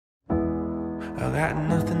I got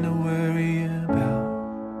nothing to worry about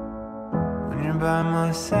when you're by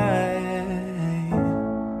my side.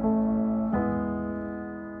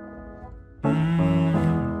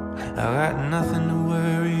 I got nothing to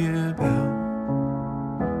worry about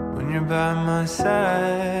when you're by my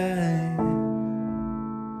side.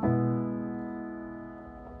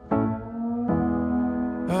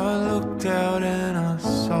 I looked out and I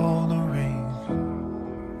saw the rain.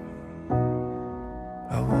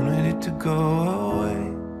 I wanted it to go away.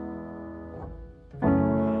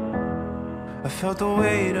 I felt the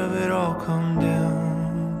weight of it all come down.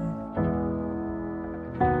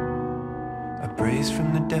 I braced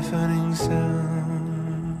from the deafening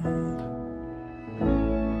sound,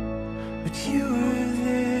 but you were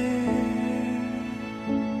there,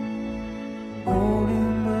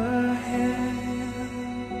 holding my hand.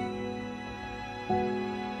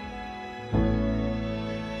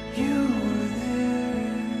 You were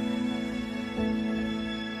there,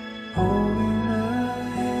 holding my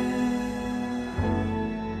hand.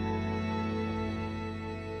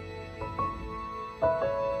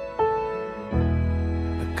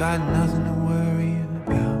 I got nothing to worry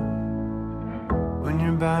about when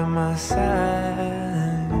you're by my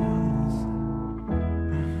side.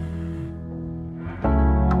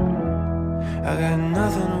 I got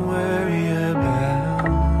nothing to worry about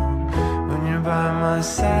when you're by my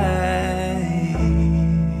side.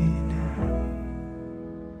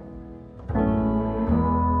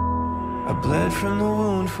 I bled from the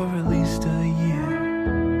wound for at least a year.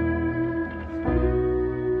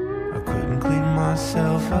 I couldn't clean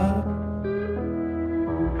myself up.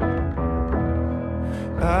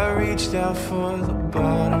 I reached out for the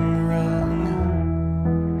bottom rung.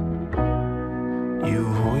 You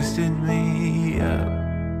hoisted me up.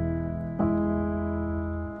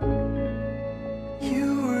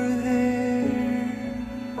 You were there,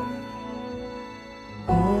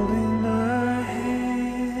 holding my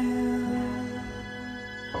hand.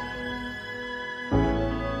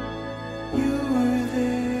 You were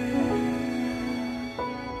there,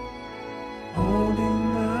 holding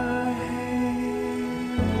my hand.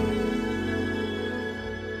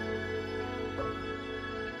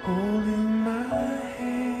 Holding my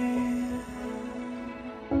hand.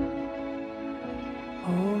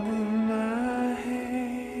 Holding my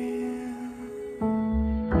hand.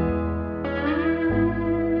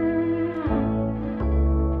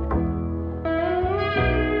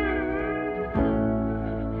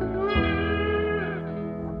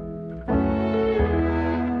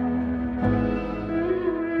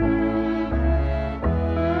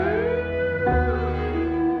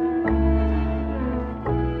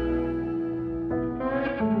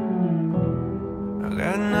 I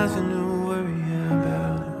got nothing to worry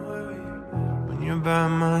about when you're by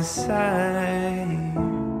my side.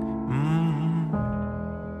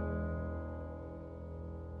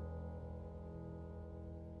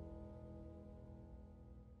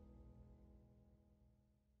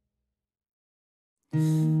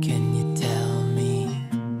 Can you tell me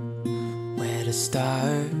where to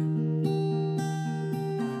start?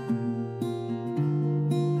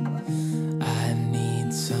 I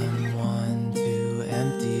need someone to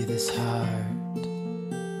empty this heart.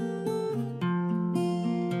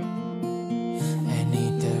 Any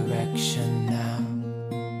direction now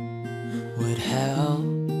would help.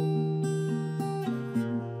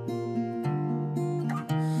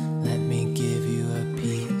 Let me give you a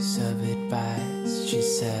piece of advice, she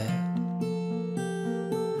said.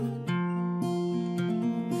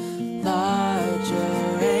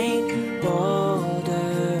 Larger ain't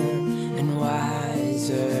bolder, and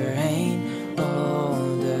wiser ain't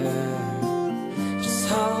older. Just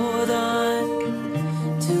hold on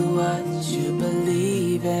to what you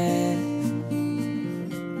believe in.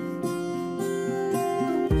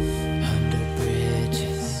 Under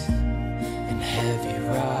bridges and heavy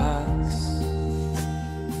rocks,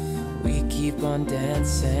 we keep on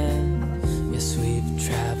dancing. Yes, we've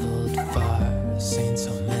traveled far, seen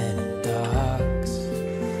so many dogs.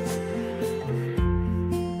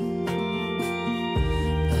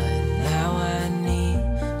 But now I need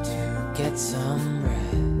to get some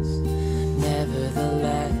rest.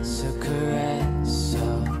 Nevertheless, a caress. So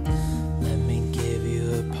let me give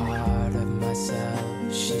you a part of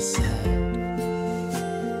myself, she said.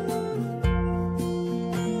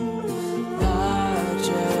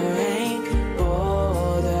 Larger ain't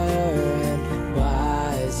bolder,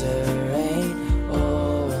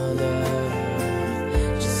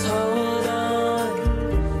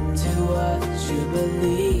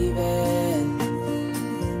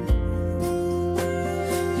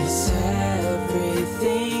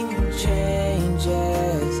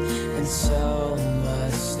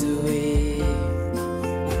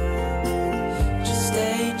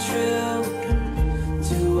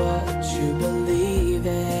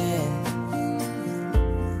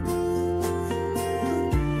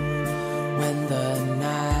 when the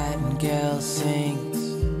nightingale sings,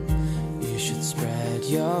 you should spread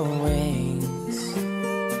your wings.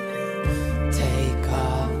 Take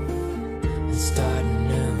off and start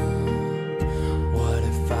anew. What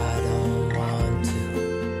if I don't want to?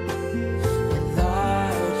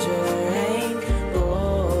 Larger ain't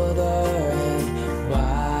bolder, and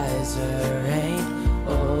wiser ain't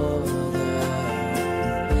older.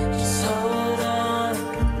 Just hold on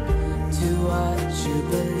to what you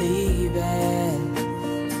believe in,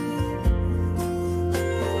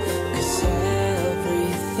 'cause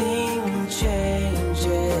everything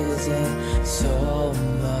changes and so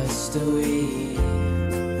must we.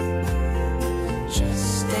 Just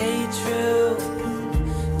stay true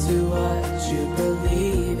to what you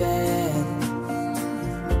believe in,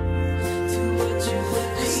 to what you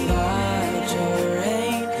believe. 'Cause larger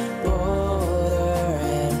ain't bolder,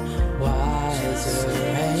 and wiser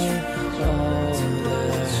ain't older.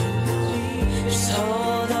 Just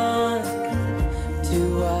hold on to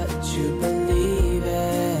what you believe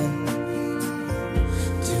in,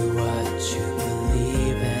 to what you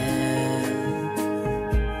believe in.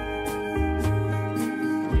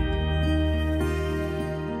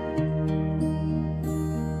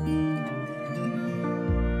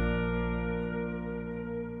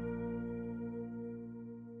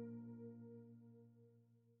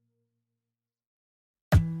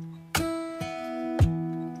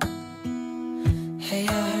 Hey, I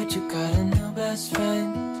heard you got a new best friend.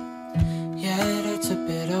 Yeah, it hurts a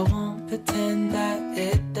bit, I won't pretend that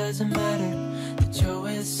it doesn't matter that you're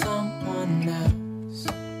with someone else.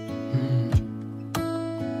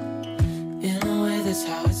 In a way, that's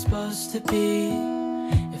how it's supposed to be.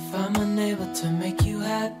 If I'm unable to make you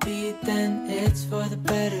happy, then it's for the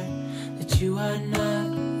better that you are not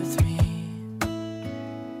with me.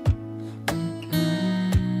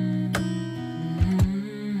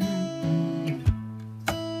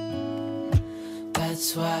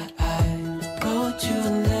 That's why I wrote you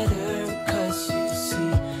a letter, 'cause you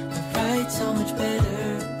see, I write so much better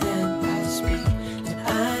than I speak. And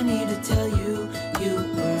I need to tell you, you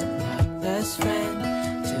were my best friend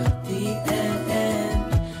till the end.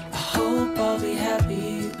 I hope I'll be happy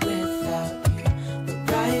without you, but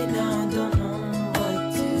right now I don't know what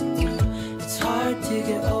to do. It's hard to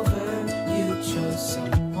get over, you chose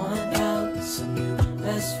someone else, a new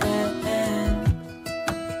best friend.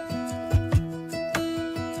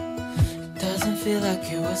 Doesn't feel like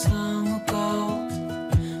it was long ago.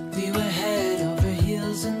 We were head over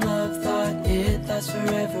heels in love, thought it'd last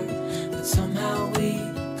forever, but somehow we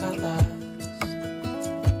got lost.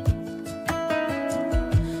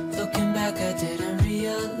 Looking back, I didn't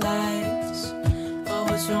realize what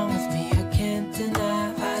was wrong with me. I can't deny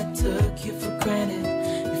I took you for granted.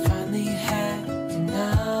 You finally had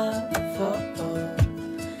enough.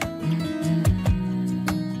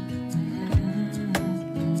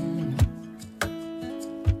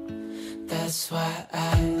 That's why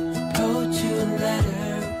I wrote you a letter,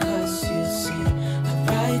 'cause you see, I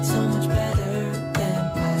write so much better than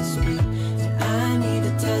I speak. And I need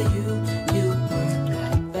to tell you, you were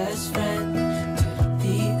my best friend till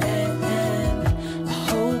the end. I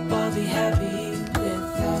hope I'll be happy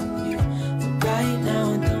without you, but right now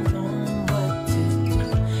I don't know what to do.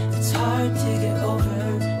 It's hard to get over,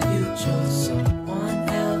 you chose someone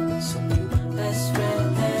else, a new best friend.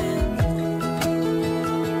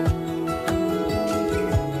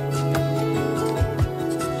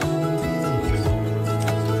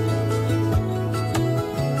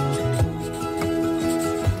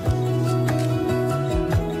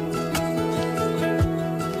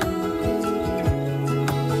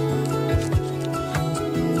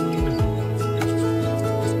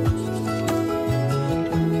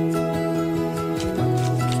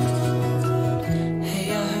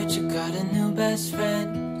 Best friend.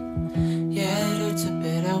 Yeah, it hurts a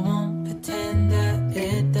bit, I won't pretend that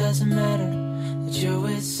it doesn't matter that you're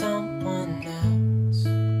with someone else.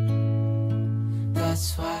 That's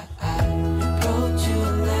why I wrote you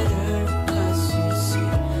a letter, 'cause you see,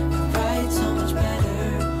 I write so much better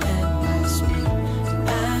than I speak. And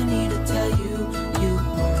I need to tell you, you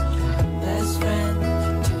were my best friend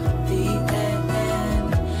till the end.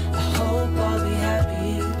 I hope I'll be happy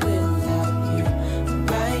without you, but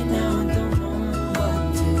right now I don't know what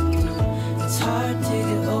to do. It's hard to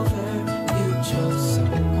get over, you chose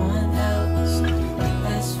someone else, my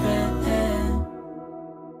best friend.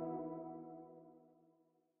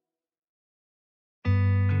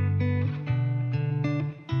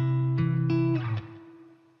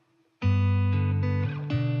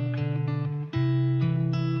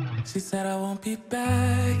 She said I won't be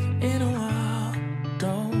back in a while,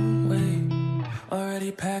 don't wait.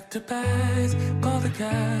 Already packed her bags, called the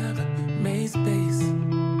cab, made space.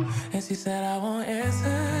 And she said I won't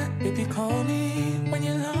answer if you call me when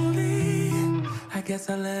you're lonely. I guess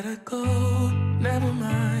I let her go, never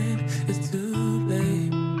mind, it's too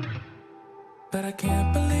late. But I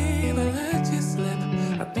can't believe I let you slip.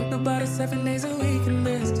 I think about it 7 days a week, and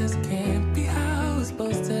this just can't be how it's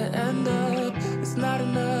supposed to end up. It's not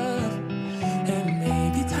enough. And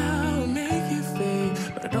maybe time will make you fade,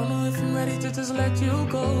 but I don't know if I'm ready to just let you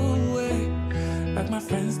go away like my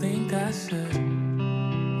friends think I should.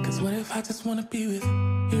 Cause what if I just wanna be with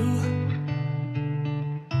you?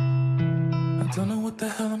 I don't know what the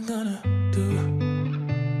hell I'm gonna do.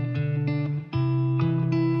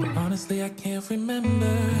 Honestly, I can't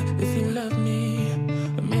remember if you love me,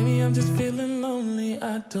 or maybe I'm just feeling lonely,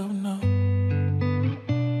 I don't know.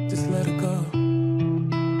 Just let her go.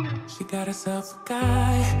 She got herself a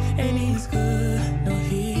guy, and he's good, no,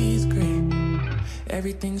 he's great.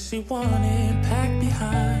 Everything she wanted packed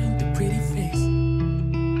behind the pretty face.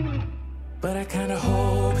 But I kinda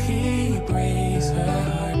hope he breaks her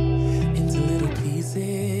heart into little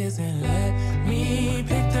pieces and let me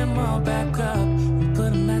pick them all back up, put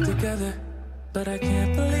them back together. But I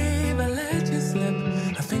can't believe I let you slip.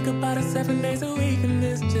 I think about it 7 days a week, and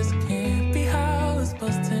this just can't be how it's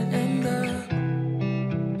supposed to end up.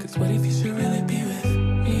 Cause what if you should really be with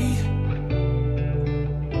me?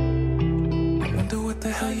 I wonder what the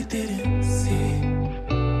hell you didn't see.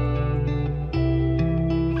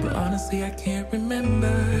 But honestly, I can't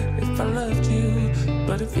remember if I loved you,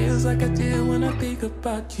 but it feels like I did when I think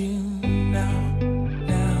about you now.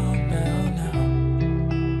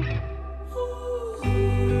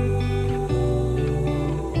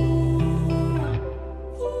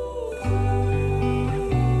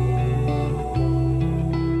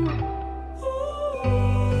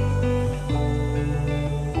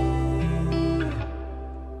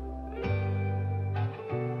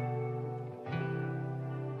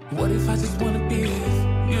 What if I just wanna be with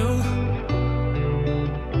you?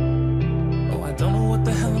 Oh, I don't know what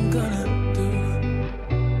the hell I'm gonna do.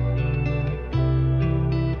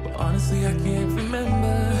 But honestly, I can't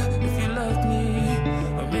remember if you loved me,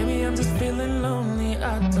 or maybe I'm just feeling lonely,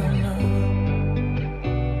 I don't know.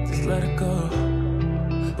 Just let it go.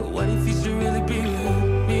 But what if you should really be with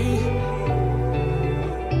me?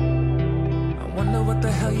 I wonder what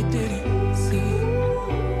the hell you didn't see.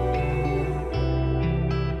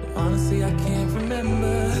 Honestly, I can't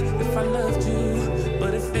remember if I loved you,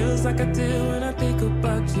 but it feels like I do when I think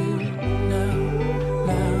about you now.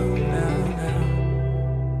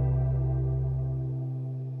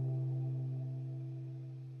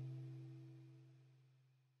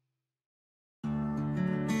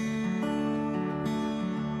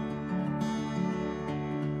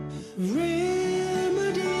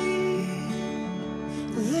 Remedy,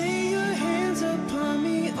 lay your hands upon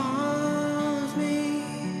me, all of me.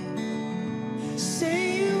 Say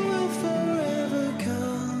you will forever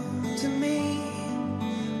come to me.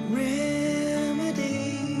 Remedy.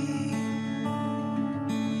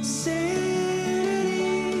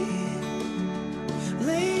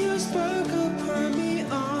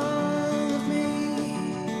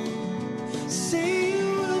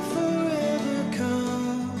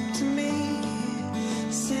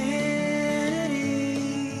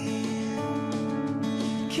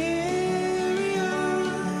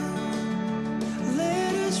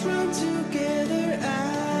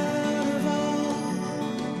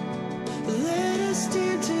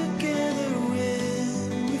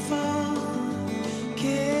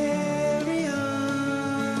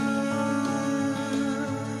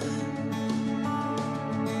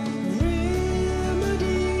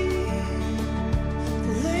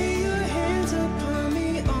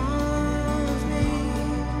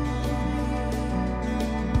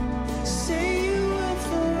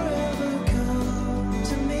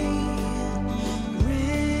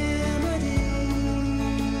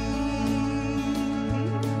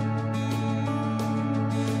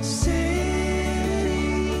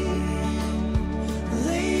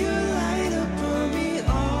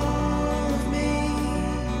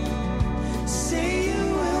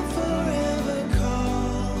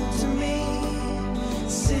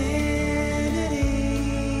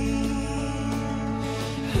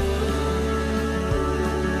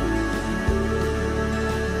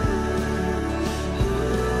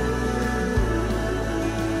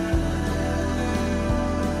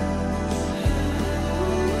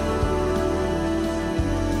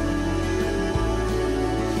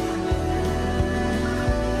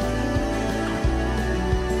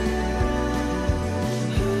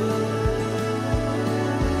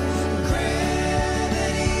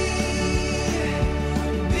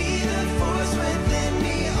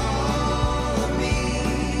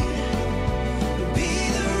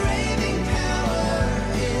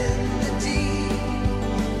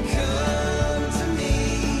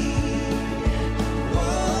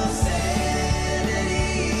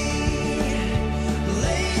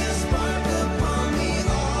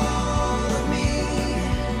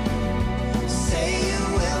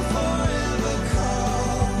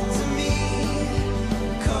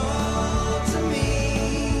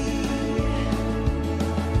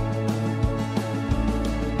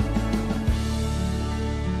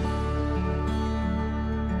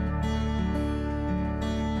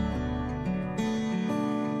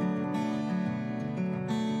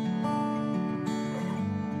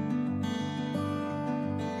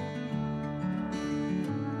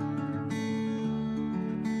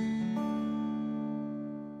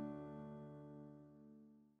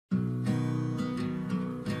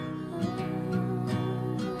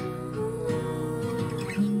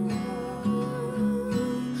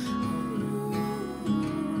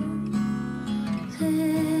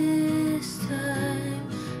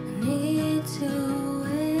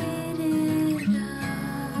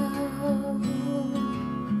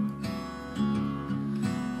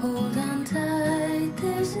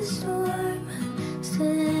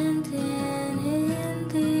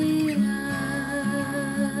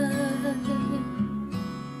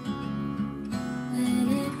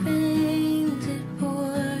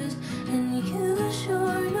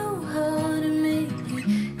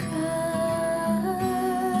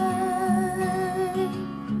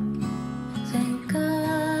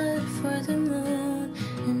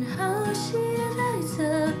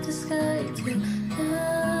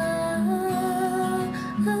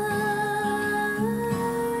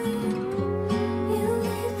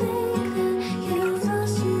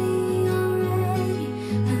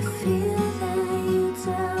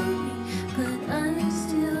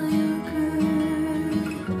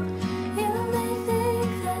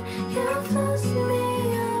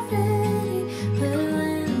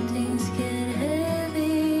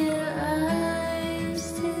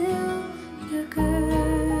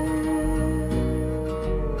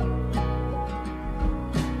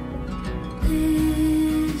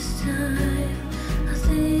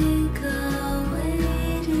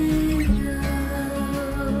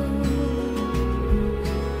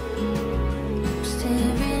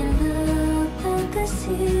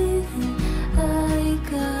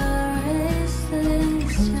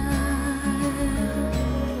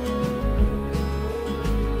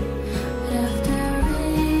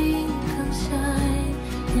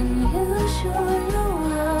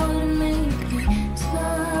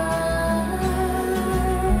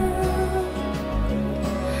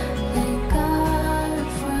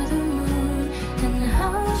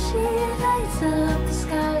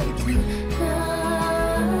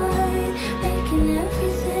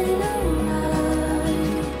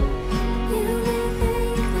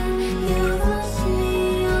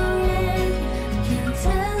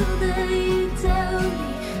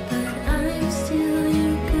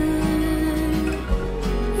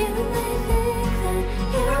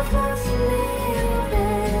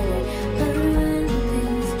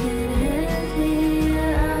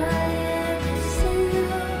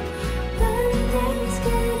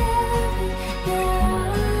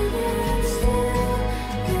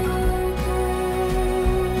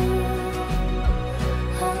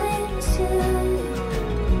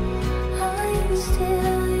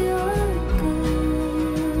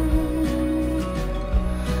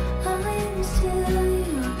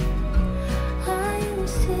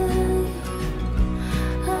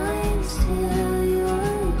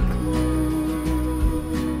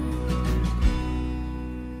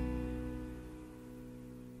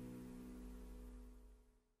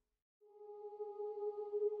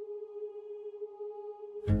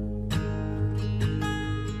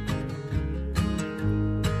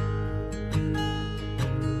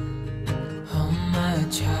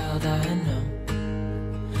 that I know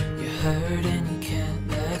you're hurt and you can't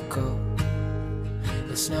let go.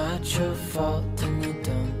 It's not your fault and you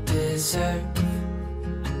don't deserve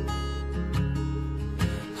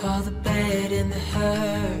all the bad and the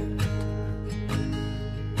hurt.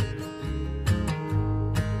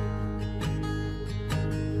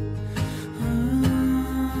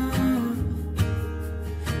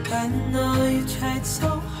 I know you tried so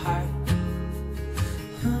hard.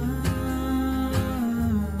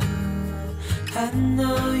 I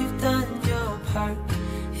know you've done your part.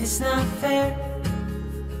 It's not fair.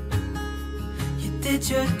 You did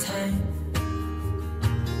your time.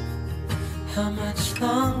 How much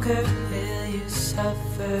longer will you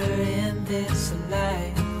suffer in this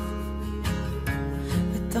life?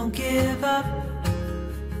 But don't give up.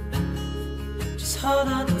 Just hold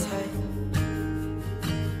on tight.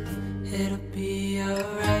 It'll be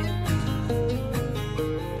alright.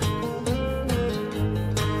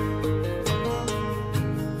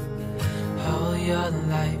 All your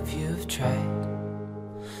life you've tried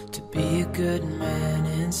to be a good man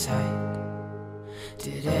inside.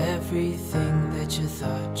 Did everything that you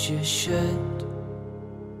thought you should.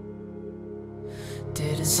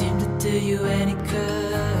 Didn't seem to do you any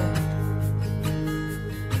good.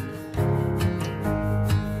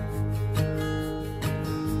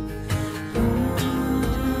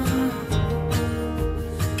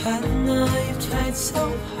 I know you've tried so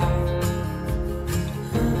hard.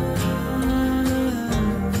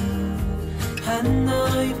 I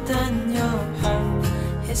know you've done your part.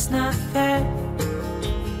 It's not fair.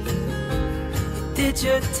 You did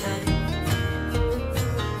your time.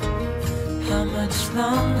 How much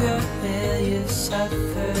longer will you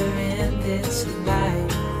suffer in this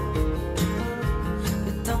life?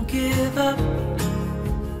 But don't give up.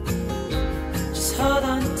 Just hold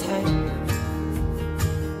on tight.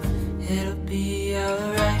 It'll be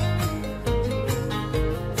alright.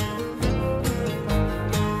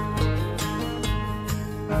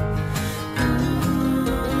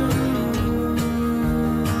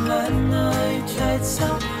 I know you tried so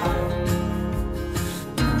hard.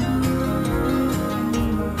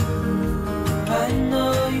 I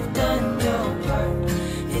know you've done your part.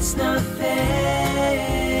 It's not fair.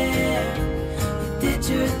 You did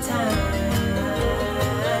your time.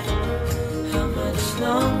 How much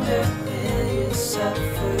longer will you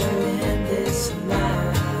suffer in this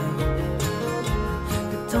life?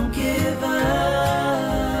 But don't give up.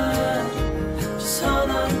 Just hold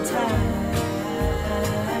on tight.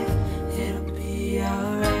 It'll be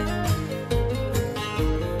alright.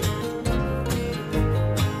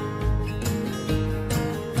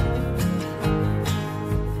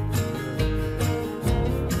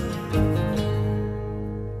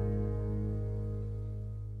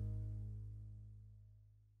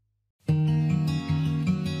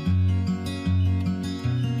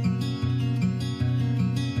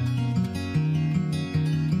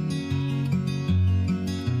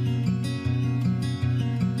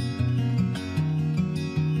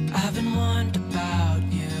 I've been wondering about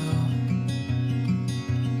you.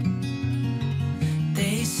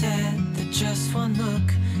 They said that just one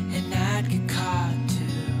look and I'd get caught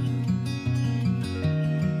too.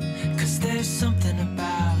 'Cause there's something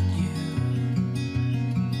about you,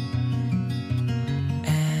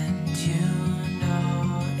 and you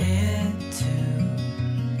know it too.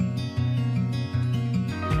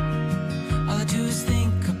 All I do is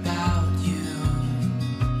think about you.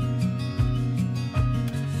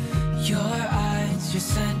 Your eyes, your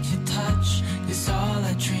scent, your touch is all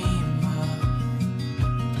I dream of.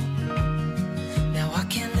 Now I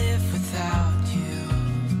can't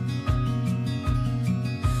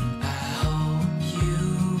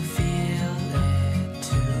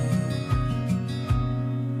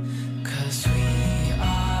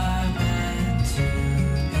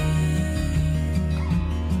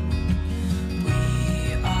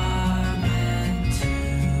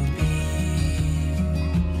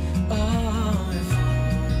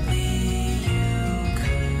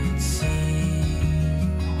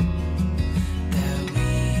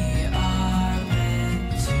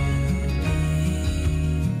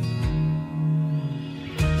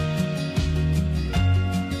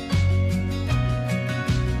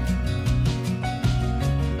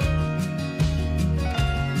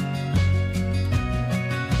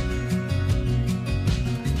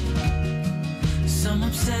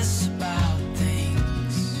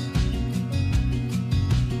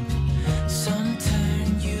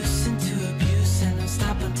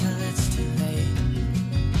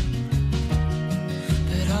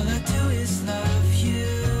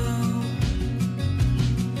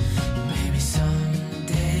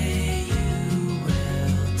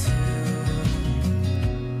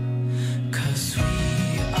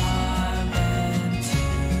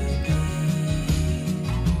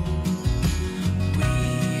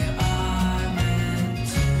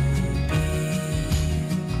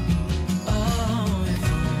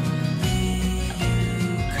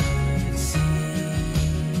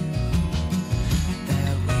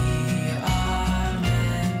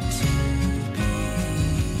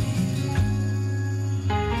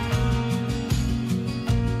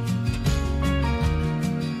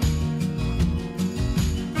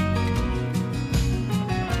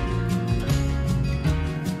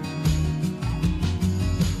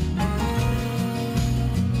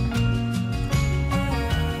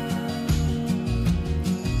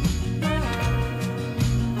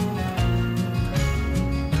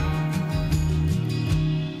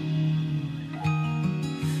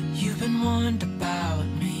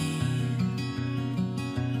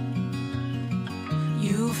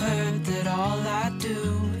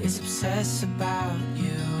obsess about you.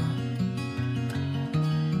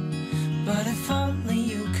 But if only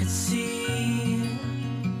you could see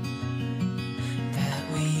that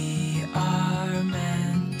we are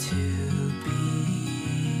meant to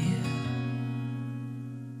be.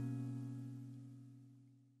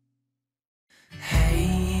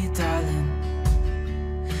 Hey darling,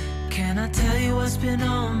 can I tell you what's been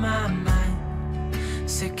on my mind?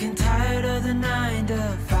 Sick and tired of the 9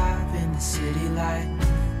 to 5 in the city life.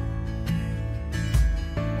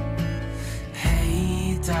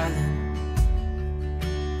 Hey darling,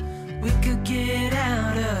 we could get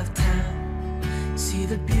out of town, see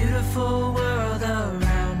the beautiful world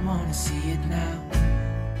around, wanna see it now.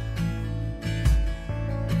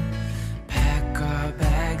 Pack our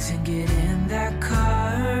bags and get in that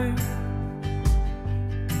car,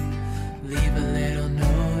 leave a little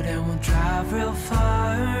note and we'll drive real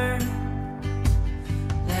far.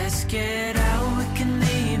 Let's get out, we can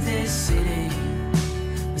leave this city.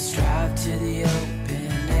 Let's drive to the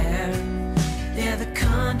open air. Yeah, the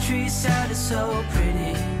countryside is so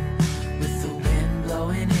pretty, with the wind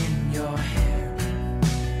blowing in your hair.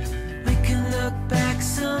 We can look back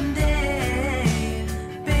someday.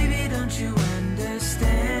 Baby, don't you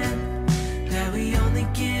understand that we only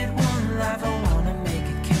get one life? I wanna make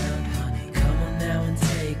it count, honey. Come on now and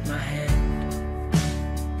take my hand.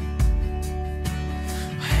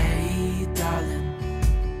 Hey darling,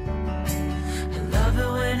 I love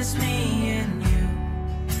it when it's me and you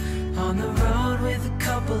on the road with a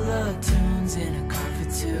couple of tunes in a car for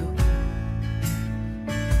two.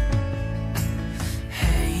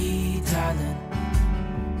 Hey darling,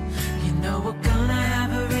 you know we're gonna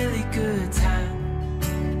have a really good time,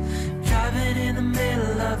 driving in the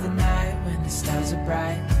middle of the night when the stars are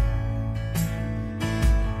bright.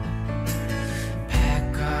 Pack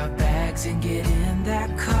our bags and get in that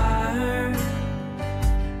car,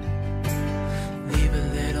 leave a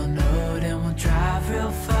little note and we'll drive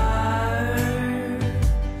real far.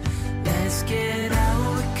 Let's get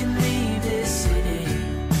out, we can leave this city.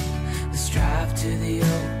 Let's drive to the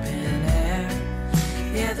open air.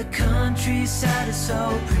 Yeah, the countryside is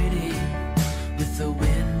so pretty, with the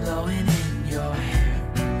wind blowing in your hair.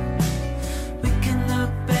 We can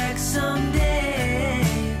look back someday.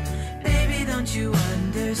 Baby, don't you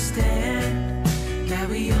understand that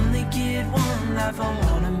we only get one life? I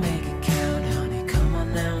wanna make it count, honey. Come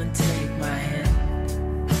on now and take my hand.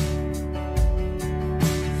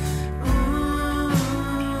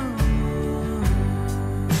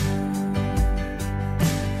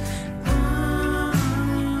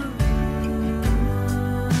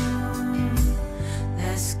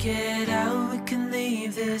 Let's get out, we can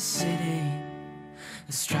leave this city.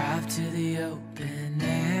 Let's drive to the open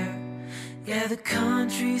air. Yeah, the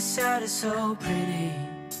countryside is so pretty,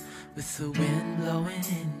 with the wind blowing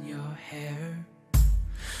in your hair.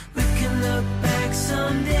 We can look back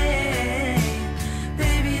someday.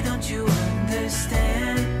 Baby, don't you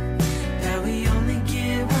understand that we only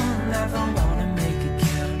get one life? I wanna make it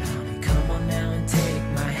count, honey. Come on now and take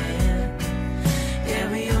my hand. Yeah,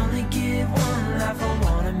 we only get one life. I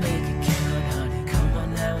wanna make it count, honey. Come on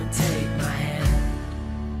now and take my hand.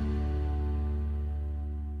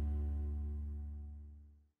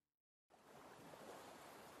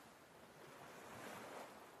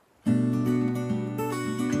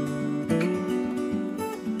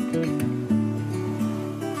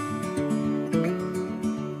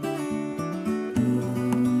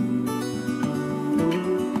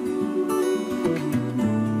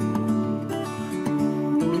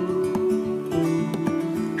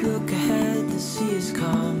 Look ahead, the sea is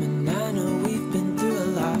calm, and I know we've been through a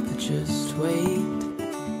lot, but just wait.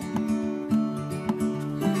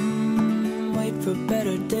 Wait for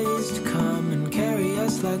better days to come and carry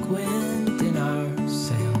us like wind in our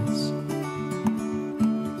sails.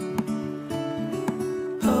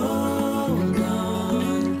 Hold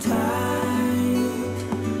on tight,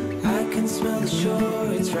 I can smell the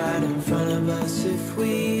shore, it's right in front of us if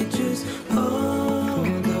we just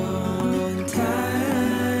hold on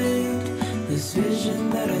tight. This vision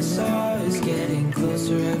that I saw is getting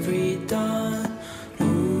closer every dawn.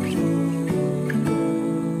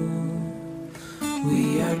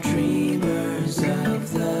 We are dreamers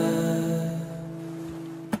of the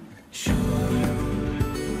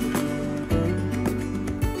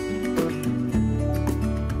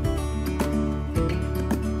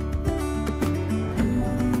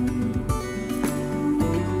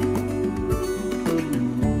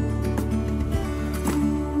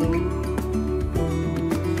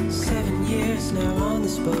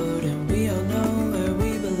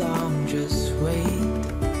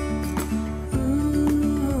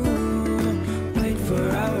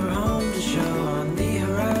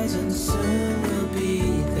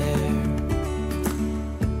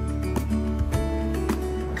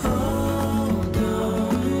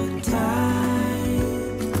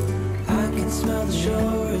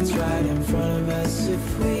one of us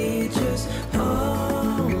if we just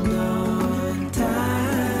hold on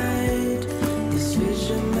tight. This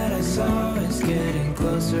vision that I saw is getting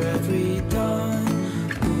closer every dawn.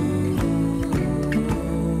 Ooh.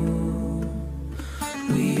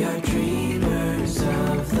 We are dreamers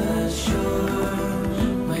of the shore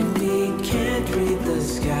when we can't read the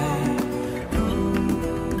sky.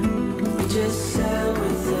 We just sail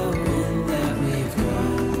with the wind that we've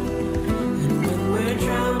got. And when we're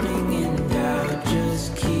drowning in doubt, just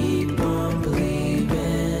keep on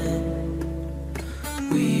believing.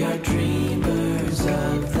 We are dreamers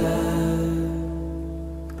of the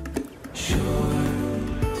shore.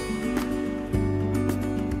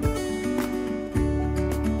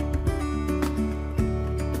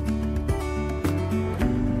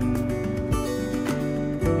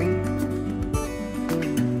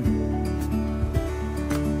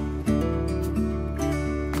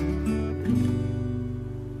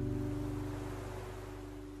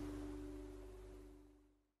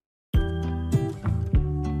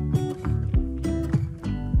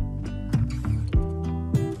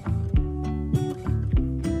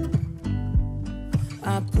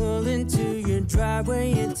 I pull into your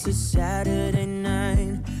driveway, it's a Saturday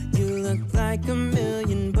night. You look like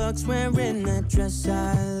 $1,000,000 wearing that dress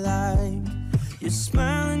I like. You're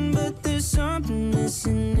smiling, but there's something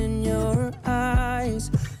missing in your eyes.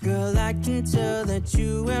 Girl, I can tell that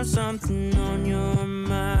you have something on your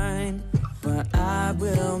mind. But I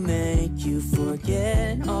will make you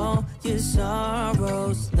forget all your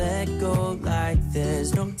sorrows. Let go like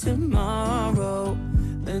there's no tomorrow.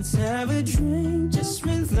 Let's have a drink, just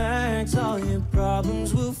relax, all your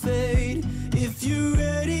problems will fade. If you're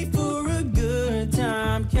ready for a good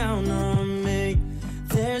time, count on me.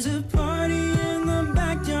 There's a party in the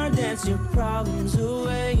backyard, dance your problems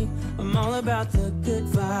away. I'm all about the good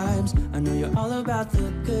vibes, I know you're all about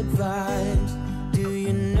the good vibes. Do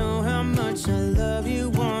you know how much I love you,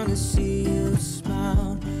 wanna see you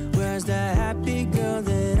smile? Where's that happy girl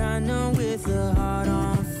that I know with a heart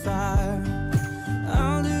on fire?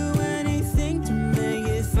 I'll do anything to make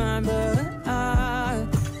it fine, but I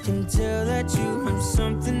can tell that you have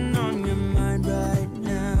something on your mind right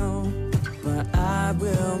now. But I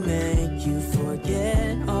will make you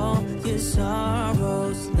forget all your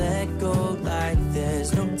sorrows. Let go like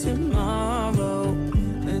there's no tomorrow.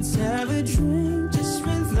 Let's have a drink, just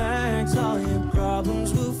relax, all your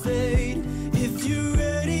problems will fade. If you're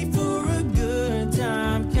ready for a good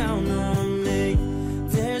time, count on me.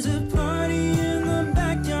 There's a party in the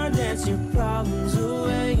backyard, dance your problems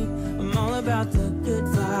away. I'm all about the good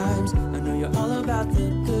vibes, I know you're all about the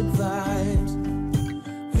good vibes.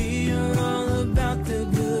 We are all about the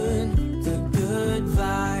good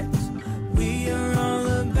vibes. We are all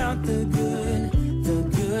about the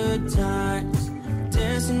good times.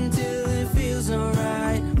 Dance until it feels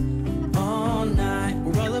alright, all night.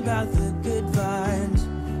 We're all about the good vibes,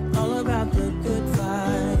 all about the good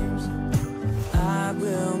vibes. I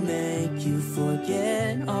will make you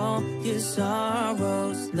forget all your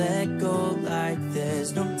sorrows. Let go like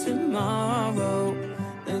there's no tomorrow.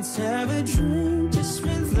 Let's have a drink, just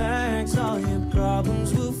relax, all your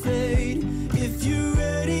problems will fade. If you're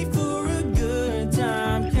ready for a good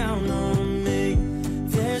time, count on me.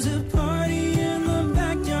 There's a party in the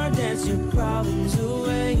backyard, dance your problems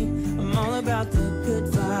away. I'm all about the good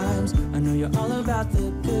vibes, I know you're all about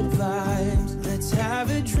the good vibes. Let's have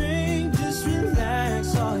a drink, just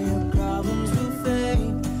relax, all your problems will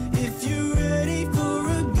fade. If you're ready for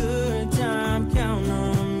a good time, count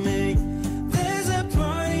on me. There's a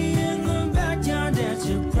party in the backyard, dance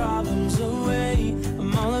your problems away.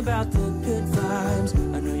 I'm all about the good vibes,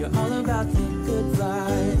 I know you're all about the good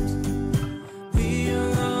vibes. We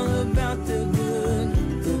are all about the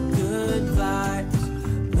good vibes.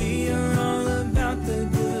 We are all about the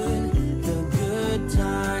good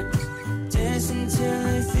times. Dance until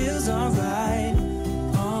it feels alright,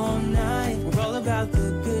 all night. We're all about the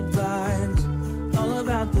good vibes, all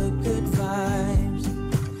about the good vibes.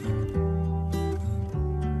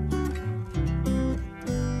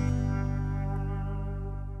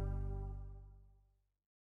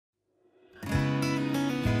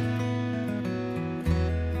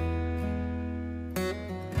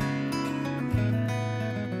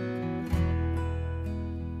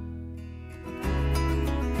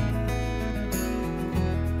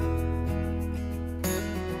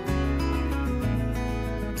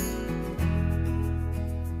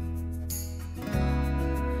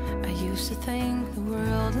 To think the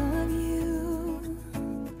world of you,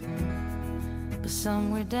 but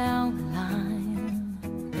somewhere down the line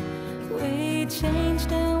we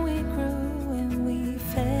changed and we grew and we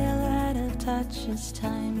fell out of touch. touch as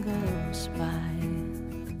time goes by.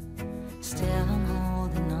 Still I'm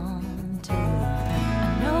holding on to you.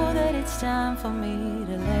 I know that it's time for me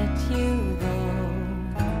to let you go.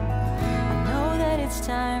 I know that it's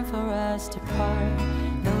time for us to part,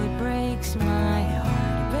 though it breaks my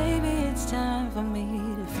heart. Baby, it's time for me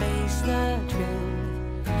to face the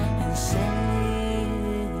truth and say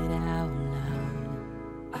it out loud.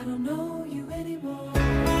 I don't know you anymore.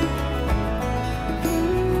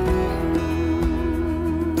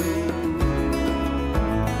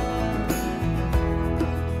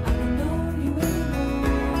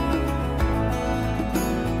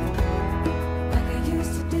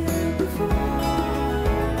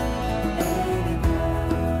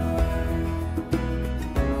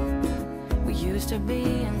 To be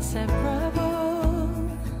inseparable,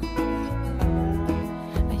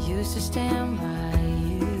 I used to stand by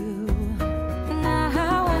you.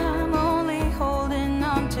 Now I'm only holding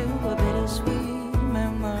on to a bittersweet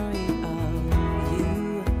memory of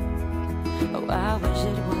you. Oh, I wish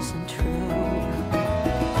it wasn't true.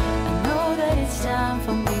 I know that it's time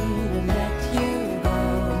for me to let you go.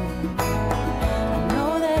 I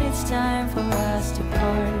know that it's time for us to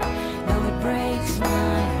part, though it breaks my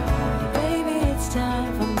heart. It's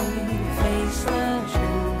time for me to face the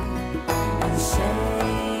truth and say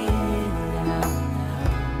it out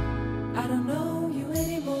loud. I don't know you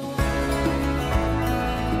anymore.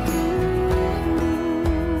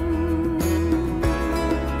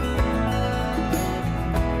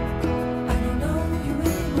 I don't know you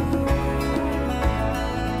anymore.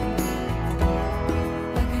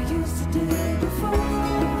 Like I used to do before.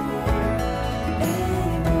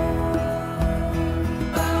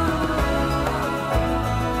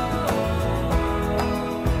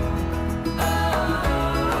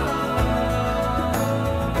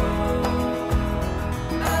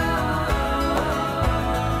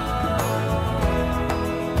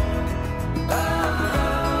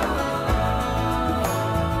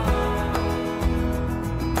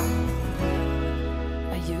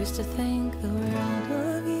 To think the world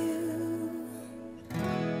of you.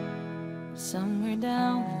 Somewhere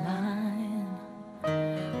down the line,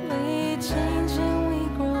 we change and we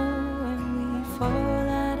grow and we fall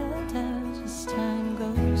out of touch as time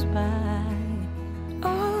goes by.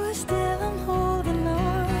 Oh, still I'm holding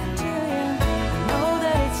on to you. I know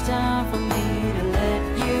that it's time for me to let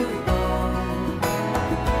you go.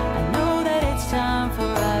 I know that it's time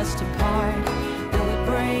for us to part, though it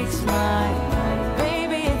breaks my heart.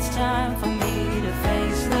 Time for me to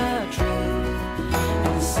face the truth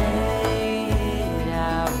and say it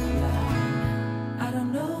out loud. I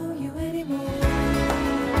don't know you anymore.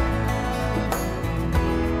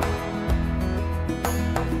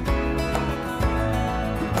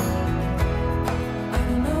 I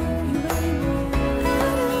don't know you anymore.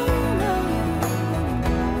 I don't know you anymore.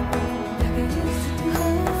 Like I used to do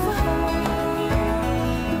before.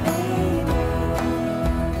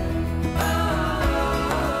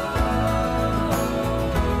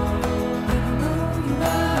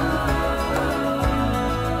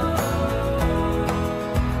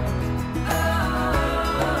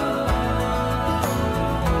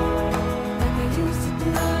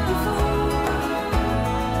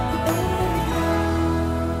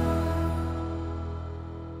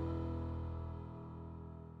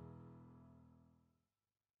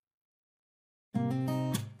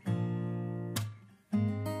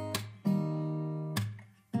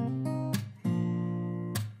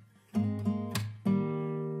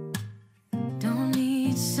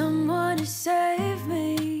 Someone to save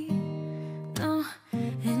me, no,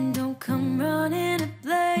 and don't come running to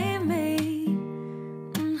blame me.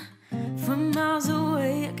 From miles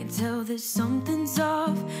away I can tell that something's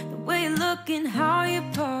off. The way you look and how you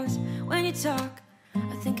pause when you talk,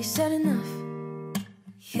 I think you said enough.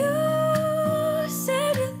 You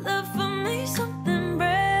said your love for me something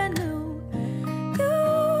brand new.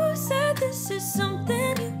 You said this is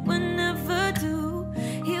something you would never do.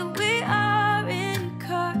 Here we are in your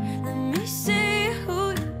car, let me see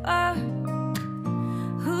who you are,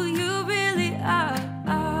 who you really are,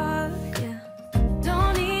 yeah.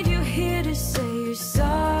 Don't need you here to say you're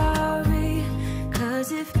sorry,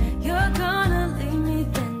 'cause if you're gonna leave me,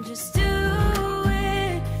 then just do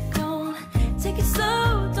it. Don't take it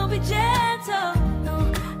slow, don't be gentle, no,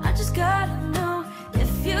 I just gotta know.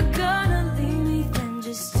 If you're gonna leave me, then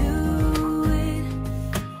just do it.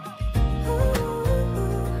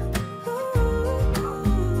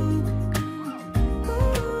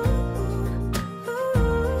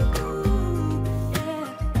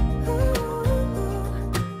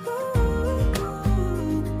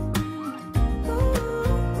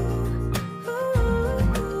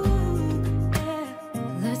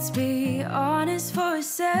 honest for a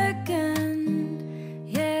second,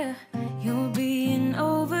 yeah, you're being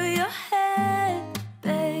over your head,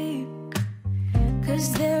 babe.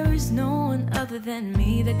 'Cause there is no one other than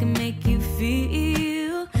me that can make you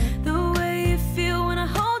feel the way you feel when I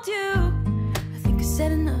hold you. I think I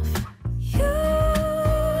said enough. You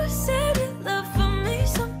said your love for me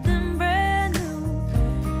something brand new.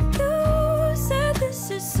 You said this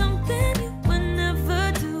is something you would never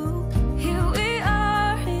do. Here we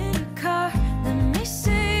are in a car. Let me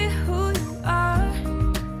say who you are,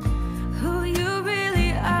 who you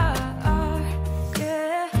really are.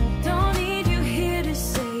 Yeah, don't need you here to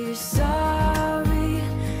say you're sorry.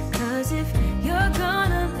 'Cause if you're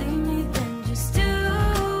gonna leave me, then just do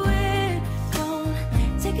it. Don't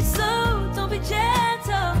take it slow, don't be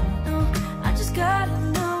gentle. No, I just gotta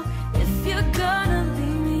know if you're gonna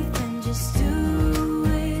leave me, then just do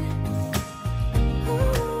it.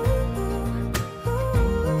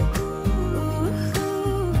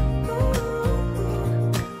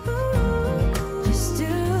 Just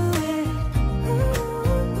do it.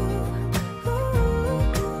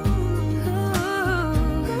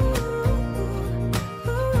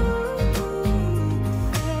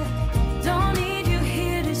 Don't need you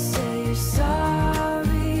here to say you're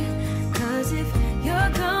sorry. 'Cause if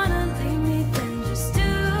you're gonna leave me, then just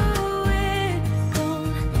do it. Don't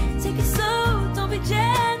take it slow, don't be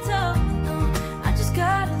gentle. No, I just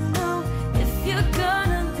gotta know if you're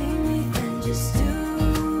gonna leave me, then just do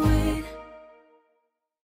it.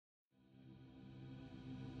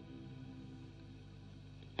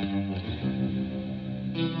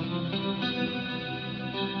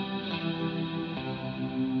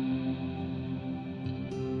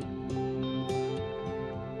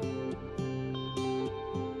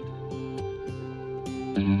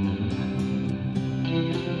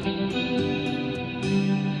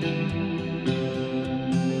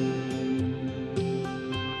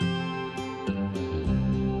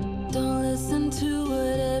 Don't listen to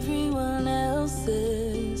what everyone else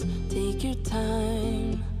says. Take your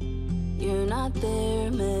time. You're not their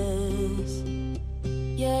mess.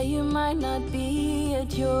 Yeah, you might not be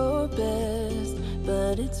at your best,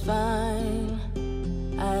 but it's fine.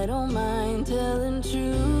 I don't mind telling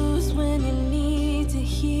truths when you need to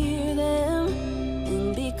hear them,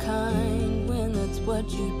 and be kind when that's what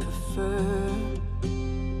you prefer.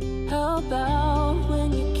 How about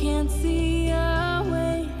when you can't see a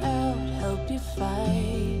way out, help you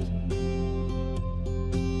fight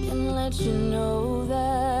and let you know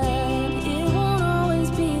that it won't always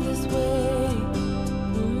be this way.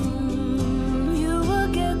 You will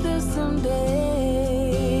get there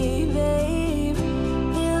someday, babe.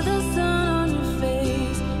 Feel the sun on your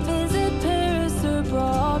face, visit Paris or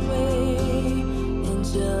Broadway, and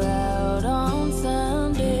chill out on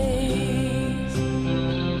Sundays.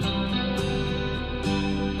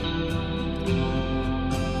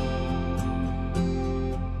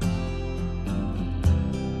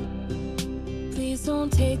 Please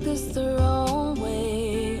don't take this the wrong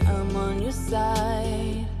way. I'm on your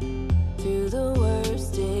side through the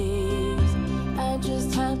worst days. I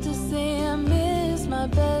just have to say I miss my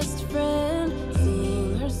best friend,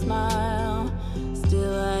 seeing her smile.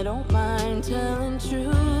 Still, I don't mind telling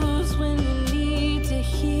truths when you need to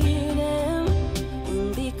hear them,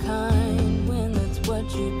 and be kind when that's what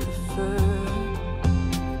you prefer.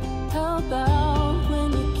 How about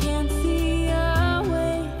when you can't see a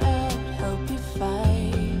way out, help you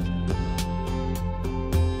fight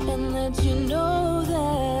and let you know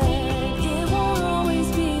that it won't always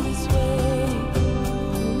be this way.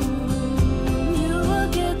 You will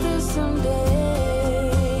get there someday,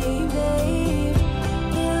 babe.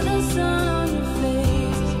 Feel the sun on your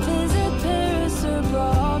face, visit Paris or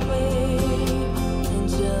Broadway, and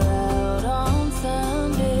chill out on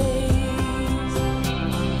Sundays.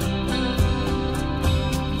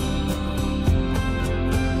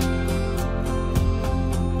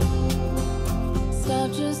 Stop,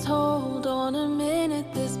 just hold on a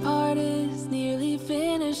minute. This part is nearly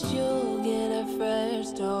finished. You'll get a fresh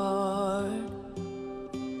start.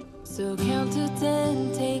 So count to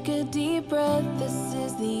 10, take a deep breath. This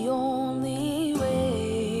is the only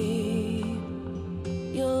way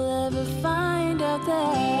you'll ever find out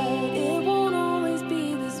that it won't always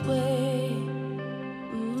be this way.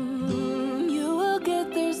 You will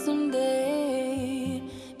get there someday,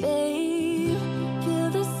 babe. Feel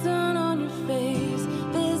the sun on your face,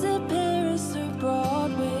 visit Paris or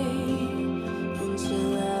Broadway, and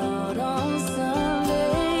chill out on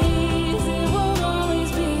Sundays. It won't always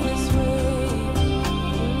be this way.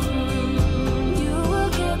 You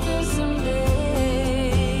will get there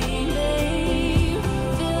someday, babe.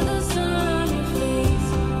 Feel the sun on your face,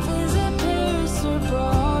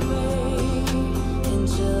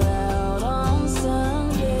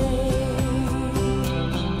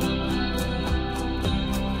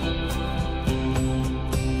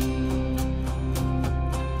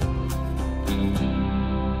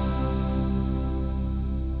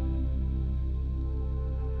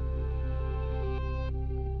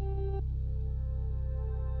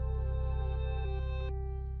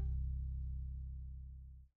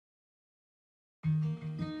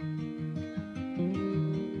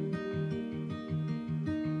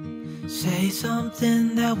 Say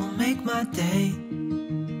something that will make my day,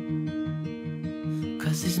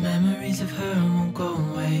 'cause these memories of her won't go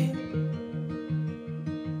away.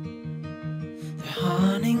 They're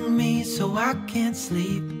haunting me so I can't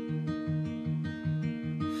sleep.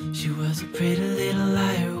 She was a pretty little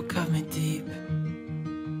liar who cut me deep,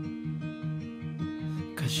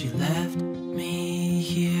 'cause she left me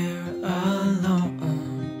here alone.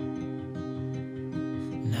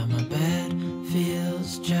 Now my bed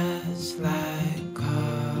feels just like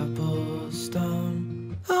cobblestone.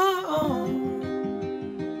 Oh,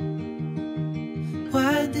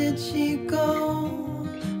 why did she go?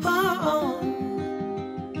 Oh,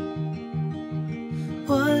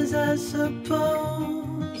 was I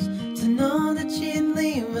supposed to know that she'd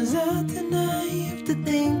leave? Was I too naive to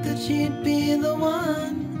think that she'd be the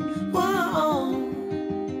one? Whoa,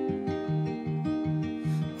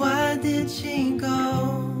 why did she go?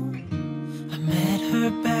 I met her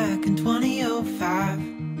back in 2005.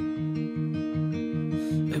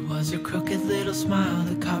 It was her crooked little smile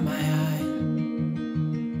that caught my eye.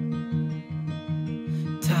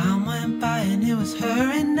 Time went by and it was her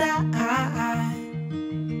and I.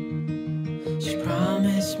 She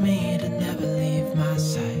promised me to never leave my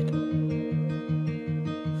side,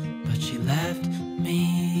 but she left me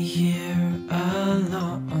here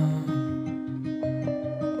alone.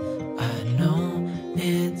 I know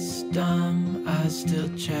it's dumb, I still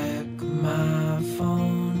check my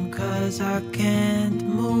phone, 'cause I can't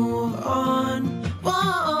move on.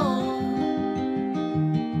 Whoa,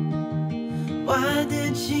 why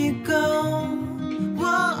did she go?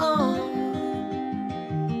 Whoa,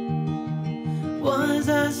 was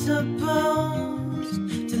I supposed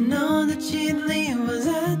to know that she'd leave? Was I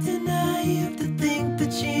too naive to think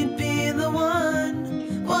that she'd be the one?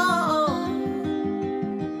 Whoa,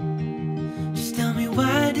 just tell me,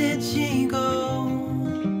 why did she go?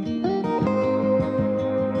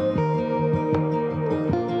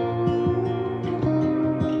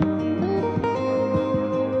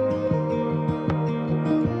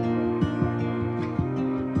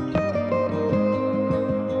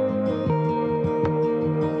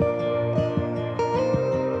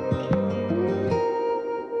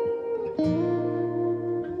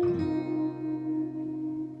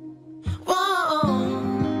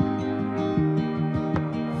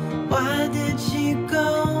 Why did she go?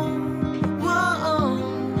 Whoa,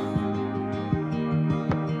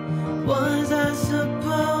 was I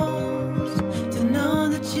supposed to know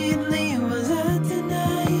that she'd leave? Was I too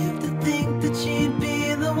naive to think that she'd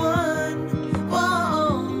be the one? Whoa,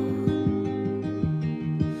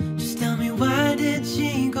 just tell me, why did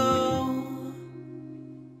she go?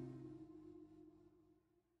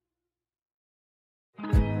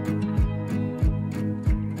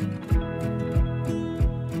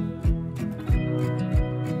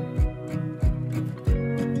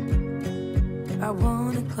 I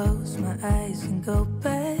wanna close my eyes and go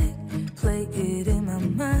back, play it in my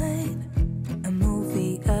mind. A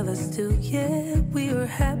movie of us two, yeah, we were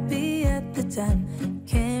happy at the time.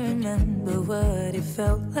 Can't remember what it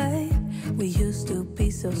felt like. We used to be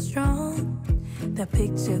so strong. That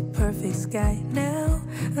picture perfect sky now,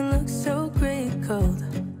 it looks so gray and cold.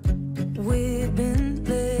 We've been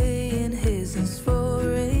laying here since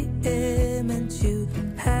 4 a.m. and you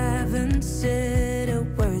haven't said a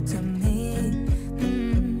word to me.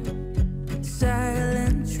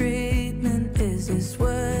 Silent treatment, is this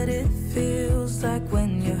what it feels like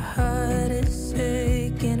when your heart is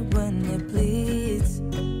aching, when it bleeds?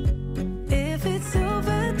 If it's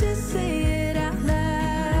over, just say it out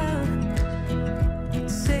loud.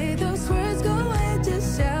 Say those words, go ahead,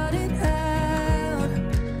 just shout it out.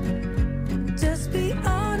 Just be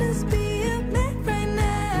honest, be a man right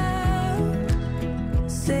now.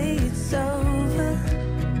 Say it's over,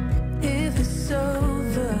 if it's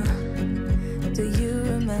over. Do you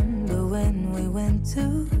remember when we went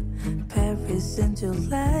to Paris in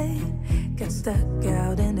July? Got stuck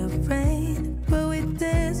out in the rain, but we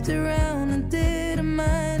danced around and didn't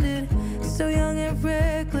mind it. So young and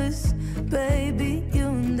reckless, baby, you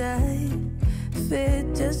and I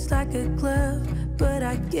fit just like a glove, but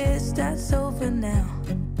I guess that's over now.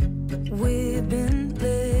 We've been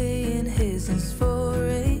laying here since 4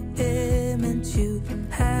 a.m. and you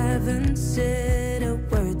haven't said a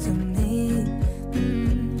word to me.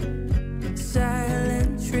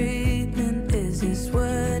 Silent treatment, is this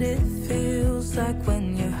what it feels like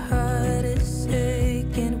when your heart is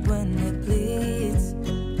aching, when it bleeds?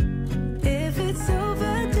 If it's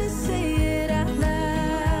over, just say it out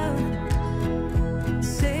loud.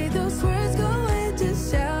 Say those words, go ahead,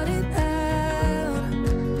 just shout it out.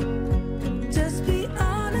 Just be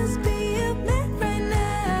honest, be a man right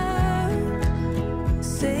now.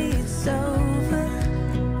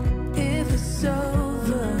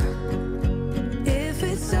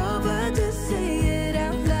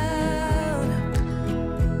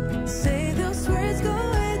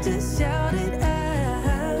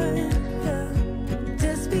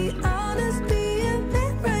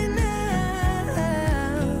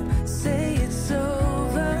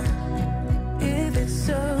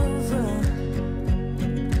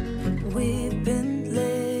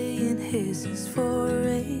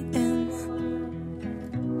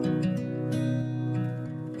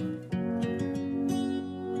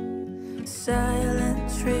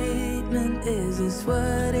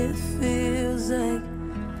 it feels like.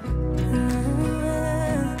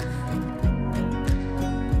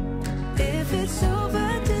 If it's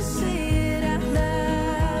over, just say it out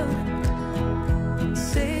loud.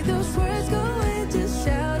 Say those words, go and just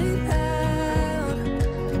shout it out.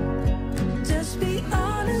 Just be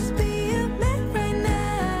honest, be a man right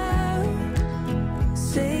now.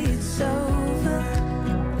 Say it's over,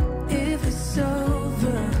 if it's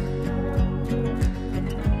over.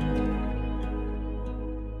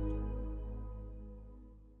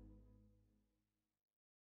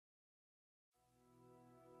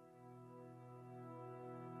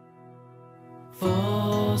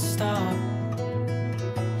 Full stop.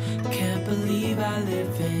 Can't believe I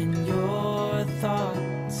live in your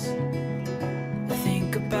thoughts. I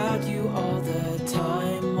think about you all the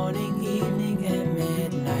time, morning, evening, and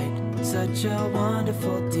midnight. Such a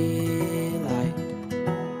wonderful delight.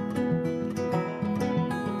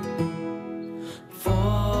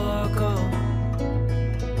 Forgo,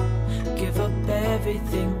 give up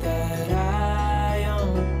everything that I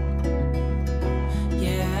own.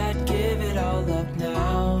 Yeah, I'd give it all up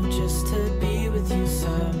now, just to be with you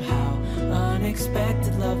somehow.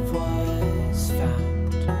 Unexpected love was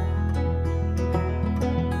found.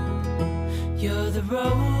 You're the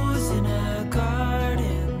rose in a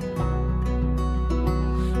garden,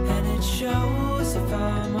 and it shows if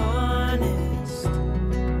I'm honest.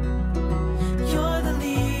 You're the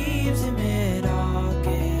leaves in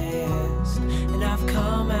mid-August, and I've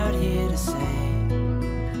come out here to say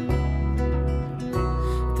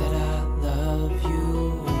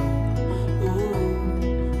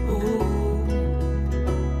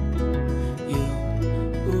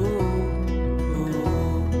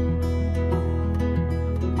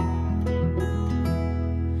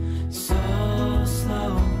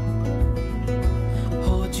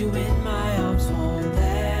you in my arms, won't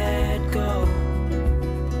let go.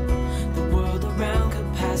 The world around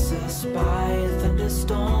could pass us by, a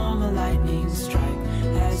thunderstorm, a lightning strike,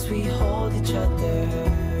 as we hold each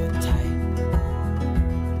other tight.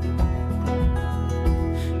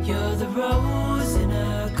 You're the rose in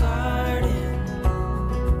a garden,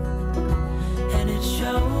 and it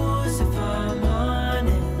shows if I'm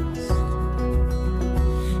honest.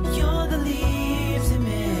 You're the leaves in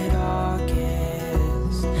mid-August,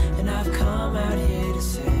 and I've come out here to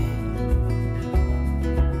say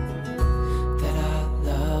that I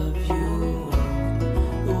love you.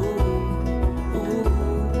 Ooh, ooh,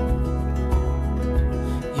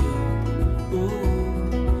 you,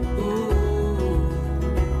 ooh, ooh,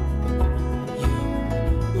 you,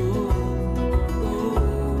 ooh, ooh,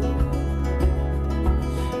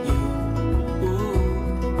 you,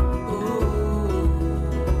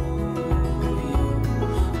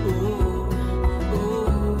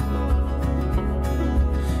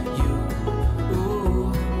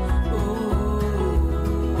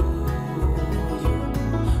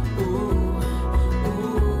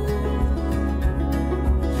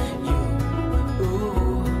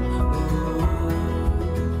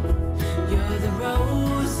 you're the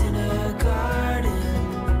rose in a garden,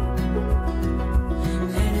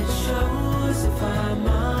 and it shows if I'm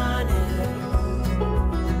honest.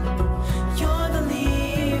 You're the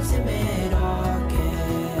leaves in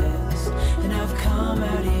mid-August, and I've come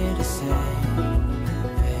out here to say,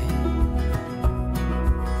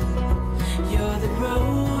 you're the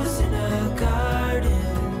rose in a garden,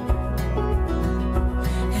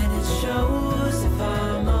 and it shows if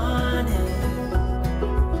I'm honest.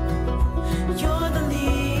 You're the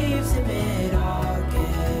leaves in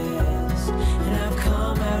mid-August, and I've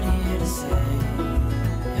come out here to say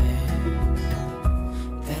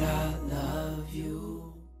that I love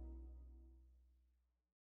you.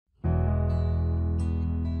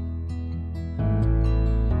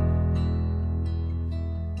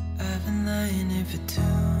 I've been lying here for too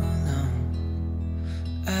long.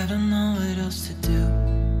 I don't know what else to do.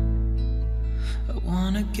 I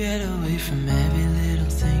wanna get away from every little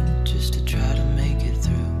thing, just to try to make it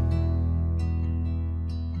through.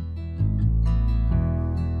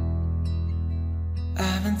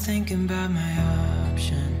 I've been thinking about my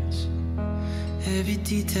options, every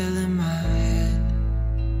detail in my head,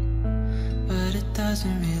 but it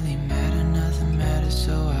doesn't really matter, nothing matters,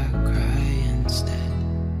 so I cry instead.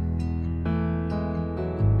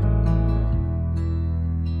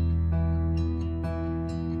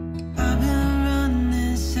 I've been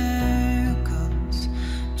running circles,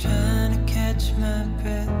 trying to catch my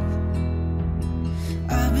breath.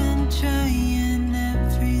 I've been trying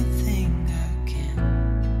everything I can,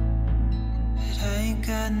 but I ain't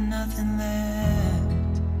got nothing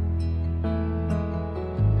left.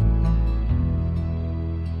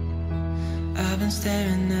 I've been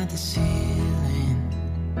staring at at the ceiling.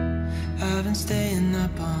 I've been staying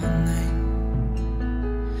up all night.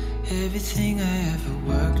 Everything I ever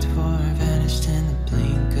worked for vanished in the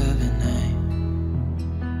blink of an eye.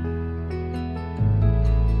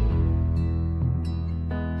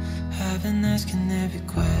 I've been asking every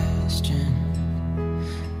question,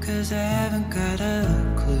 'cause I haven't got a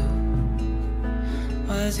clue.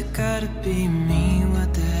 Why's it gotta be me? What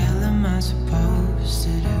the hell am I supposed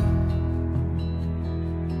to do?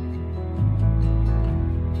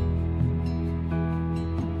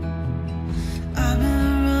 I've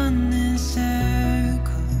been running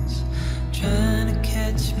circles, trying to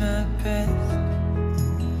catch my breath.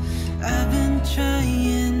 I've been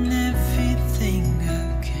trying everything I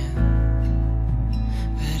can,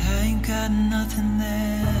 but I ain't got nothing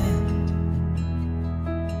left.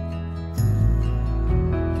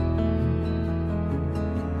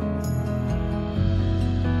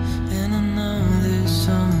 And I know there's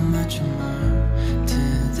so much more to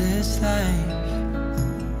this life,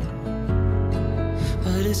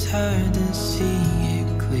 but it's hard to see it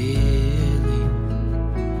clearly.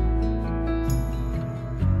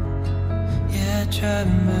 Yeah, I try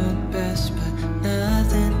my best, but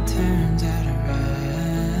nothing turns out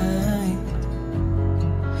right.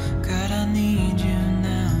 God, I need you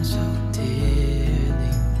now so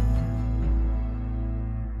dearly,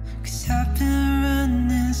 'cause I've been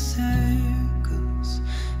running circles,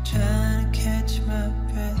 trying to catch my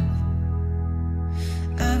breath.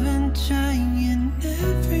 I've been trying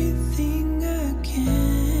everything I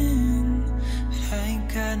can, but I ain't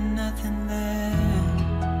got nothing left.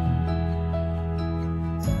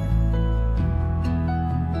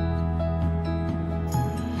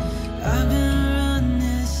 I've been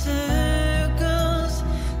running circles,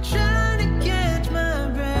 trying to catch my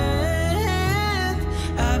breath.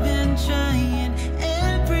 I've been trying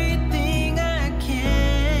everything I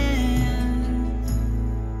can.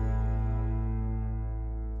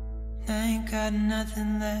 I ain't got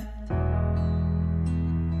nothing left.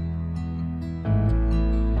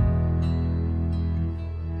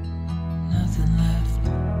 Nothing left.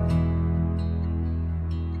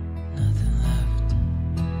 Nothing left.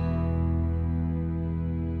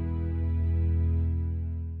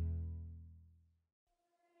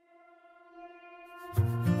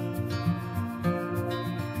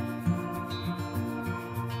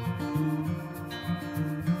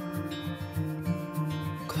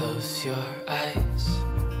 Close your eyes,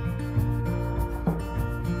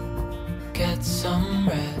 get some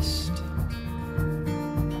rest.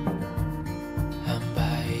 I'm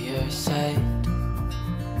by your side.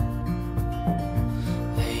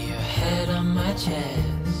 Lay your head on my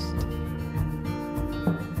chest.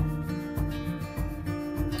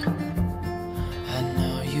 I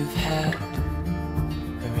know you've had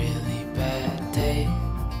a really bad day,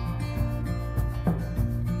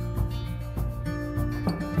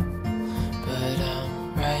 but I'm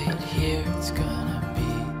right here, it's gonna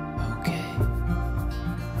be okay.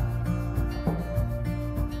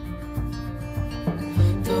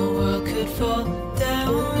 The world could fall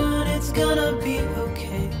down, it's gonna be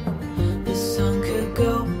okay. The sun could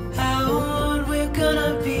go out, we're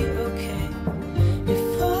gonna be okay. If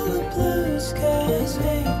all the blue skies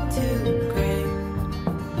fade to gray,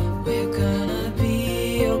 we're gonna be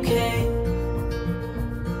okay.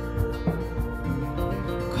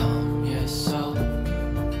 Calm your soul,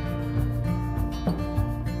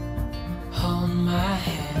 hold my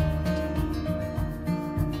hand,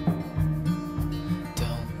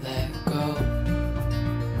 don't let go.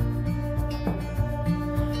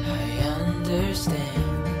 I understand.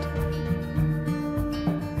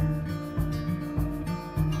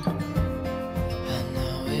 I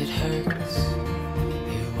know it hurts,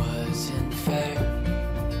 it wasn't fair.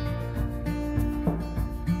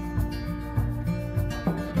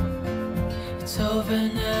 It's over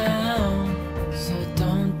now, so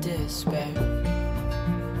don't despair.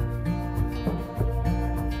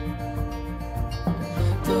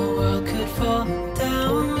 The world could fall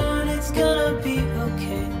down, it's gonna be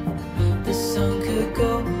okay. The sun could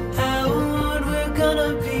go out, we're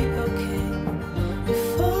gonna be okay. If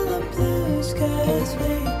all the blue skies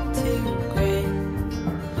fade to gray,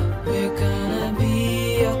 we're gonna be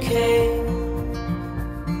okay.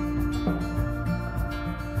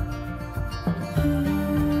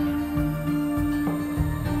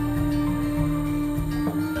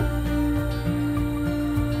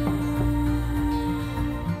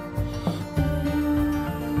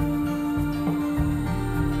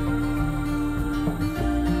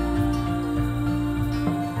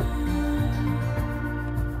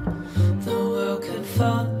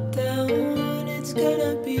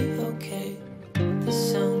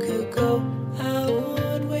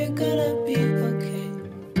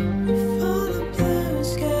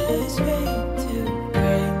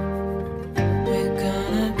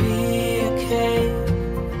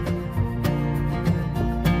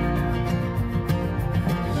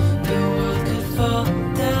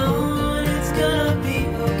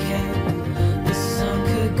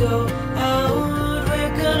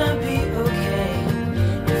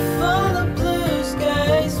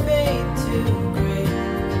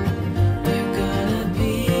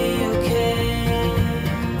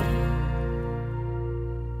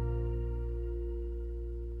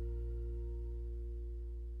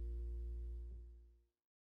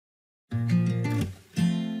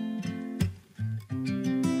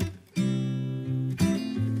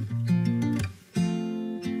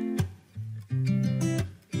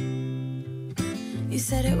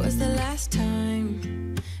 said it was the last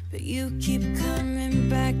time, but you keep coming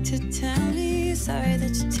back to tell me sorry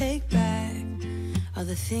that you take back all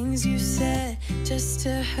the things you said just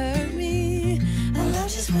to hurt me. Our love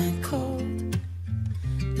just went cold,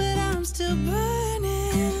 but I'm still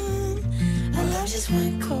burning. Our love just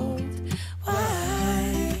went cold.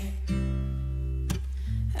 Why?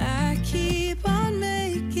 I keep on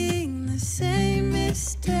making the same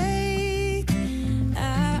mistake.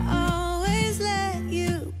 I always let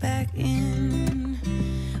you back in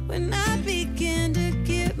when I begin to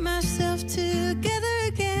get myself together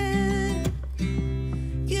again.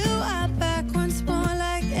 You are back once more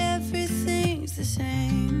like everything's the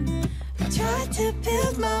same. I tried to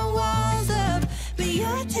build my walls up, but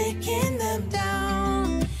you're taking them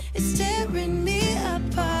down. It's tearing me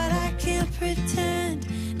apart, I can't pretend.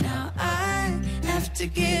 Now I have to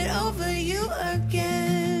get over you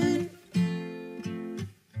again.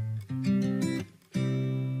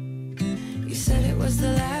 You said it was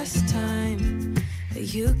the last time,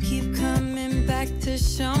 but you keep coming back to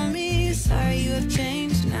show me sorry you have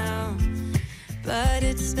changed now. But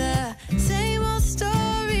it's the same old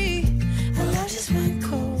story. Our love just went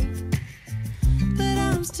cold, but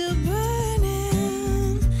I'm still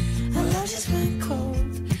burning. Our love just went cold.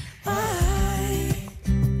 Why?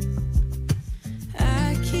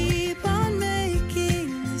 I keep on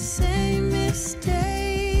making the same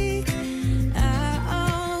mistake. I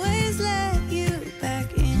always let you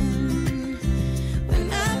back in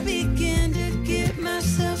when I begin to get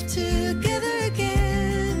myself together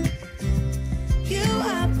again. You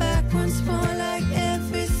are back once more like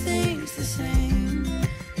everything's the same.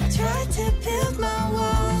 I tried to build my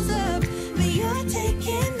walls up, but you're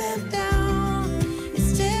taking them down.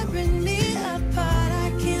 It's tearing me apart,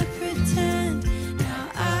 I can't pretend. Now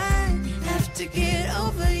I have to get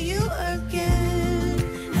over you again.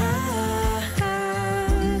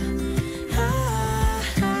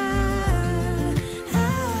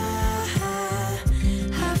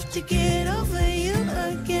 Have to get over you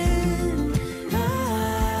again.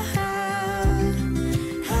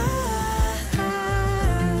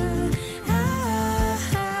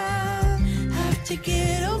 Have to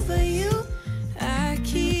get over you. I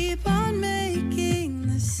keep on making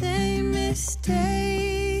the same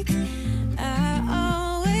mistake. I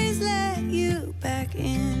always let you back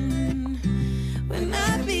in when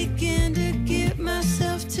I begin to get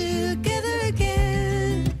myself together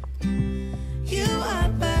again. You are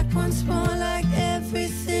back once more like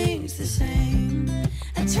everything's the same.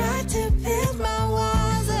 I tried to build my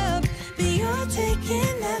walls up, but you're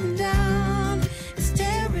taking them down. It's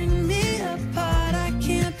tearing me apart, I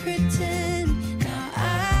can't pretend. Now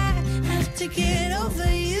I have to get